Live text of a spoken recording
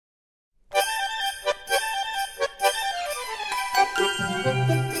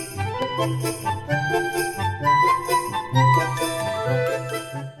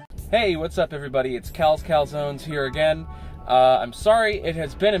Hey, what's up everybody? It's Cal's Calzones here again. I'm sorry it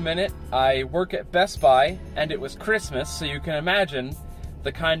has been a minute. I work at Best Buy, and it was Christmas, so you can imagine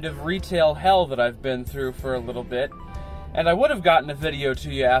the kind of retail hell that I've been through for a little bit. And I would have gotten a video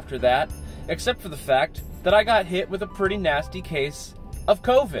to you after that, except for the fact that I got hit with a pretty nasty case of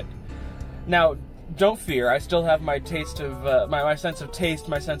COVID. Now, don't fear, I still have my taste of, my sense of taste,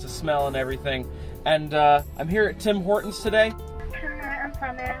 my sense of smell and everything. And I'm here at Tim Hortons today.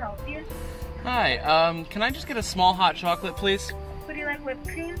 How may I help you? Hi, can I just get a small hot chocolate, please? Would you like whipped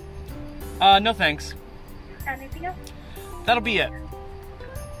cream? No thanks. Anything else? That'll be it.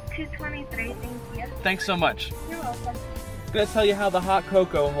 $2.23, thank you. Thanks so much. You're welcome. I'm gonna tell you how the hot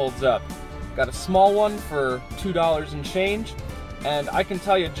cocoa holds up. Got a small one for $2 and change, and I can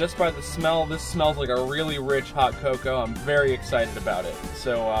tell you just by the smell, this smells like a really rich hot cocoa. I'm very excited about it.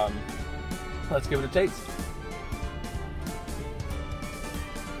 So, let's give it a taste.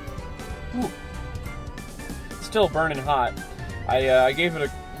 Ooh. Still burning hot. I gave it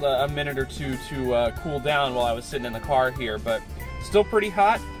a minute or two to cool down while I was sitting in the car here, but still pretty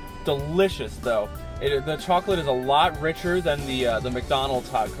hot. Delicious though. The chocolate is a lot richer than the McDonald's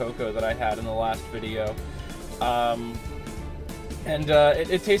hot cocoa that I had in the last video, and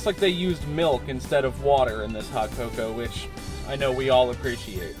it tastes like they used milk instead of water in this hot cocoa, which I know we all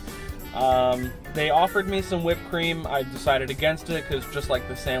appreciate. They offered me some whipped cream. I decided against it because just like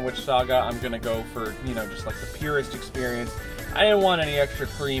the sandwich saga, I'm gonna go for, you know, just like the purest experience. I didn't want any extra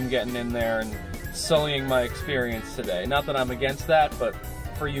cream getting in there and sullying my experience today. Not that I'm against that, but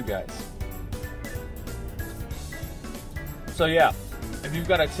for you guys. So yeah, if you've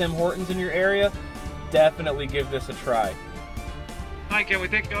got a Tim Hortons in your area, definitely give this a try. Hi, can we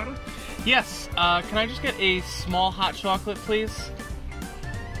take your order? Yes, can I just get a small hot chocolate, please?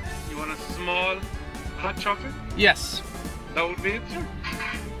 You want a small hot chocolate? Yes. That would be it, sir?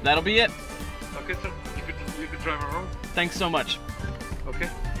 That'll be it. Okay, sir. You could drive around. Thanks so much. Okay.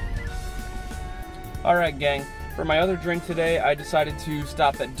 Alright, gang. For my other drink today, I decided to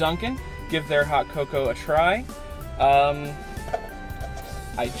stop at Dunkin, give their hot cocoa a try.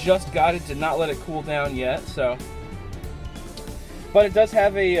 I just got it, did not let it cool down yet, so... But it does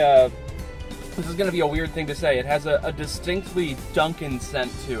have a, this is going to be a weird thing to say, it has a distinctly Dunkin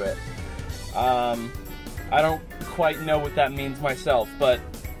scent to it. I don't quite know what that means myself, but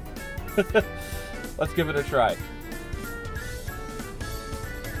let's give it a try.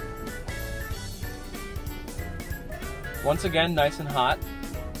 Once again, nice and hot.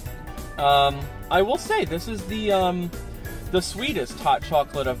 I will say, this is the sweetest hot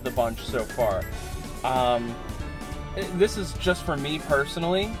chocolate of the bunch so far. This is just for me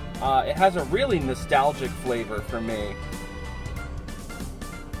personally. It has a really nostalgic flavor for me.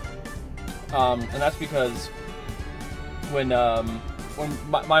 And that's because when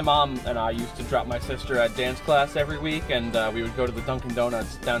my mom and I used to drop my sister at dance class every week, and we would go to the Dunkin'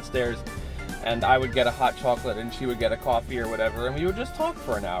 Donuts downstairs, and I would get a hot chocolate and she would get a coffee or whatever, and we would just talk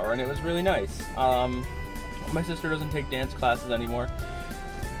for an hour, and it was really nice. My sister doesn't take dance classes anymore,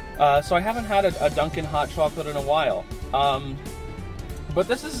 so I haven't had a Dunkin' hot chocolate in a while. But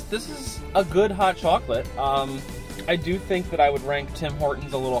this is a good hot chocolate. I do think that I would rank Tim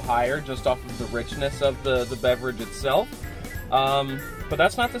Hortons a little higher just off of the richness of the beverage itself. But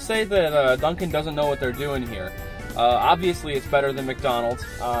that's not to say that Dunkin' doesn't know what they're doing here. Obviously, it's better than McDonald's.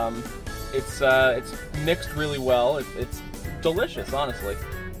 It's mixed really well. It's delicious, honestly.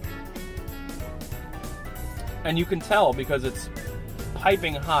 And you can tell because it's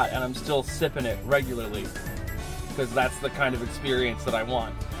piping hot and I'm still sipping it regularly, because that's the kind of experience that I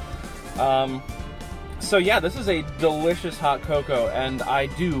want. So yeah, this is a delicious hot cocoa, and I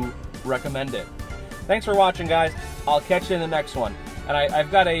do recommend it. Thanks for watching, guys. I'll catch you in the next one. And I've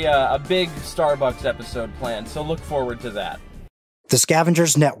got a big Starbucks episode planned, so look forward to that. The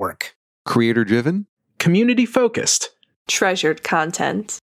Scavengers Network. Creator-driven. Community-focused. Treasured content.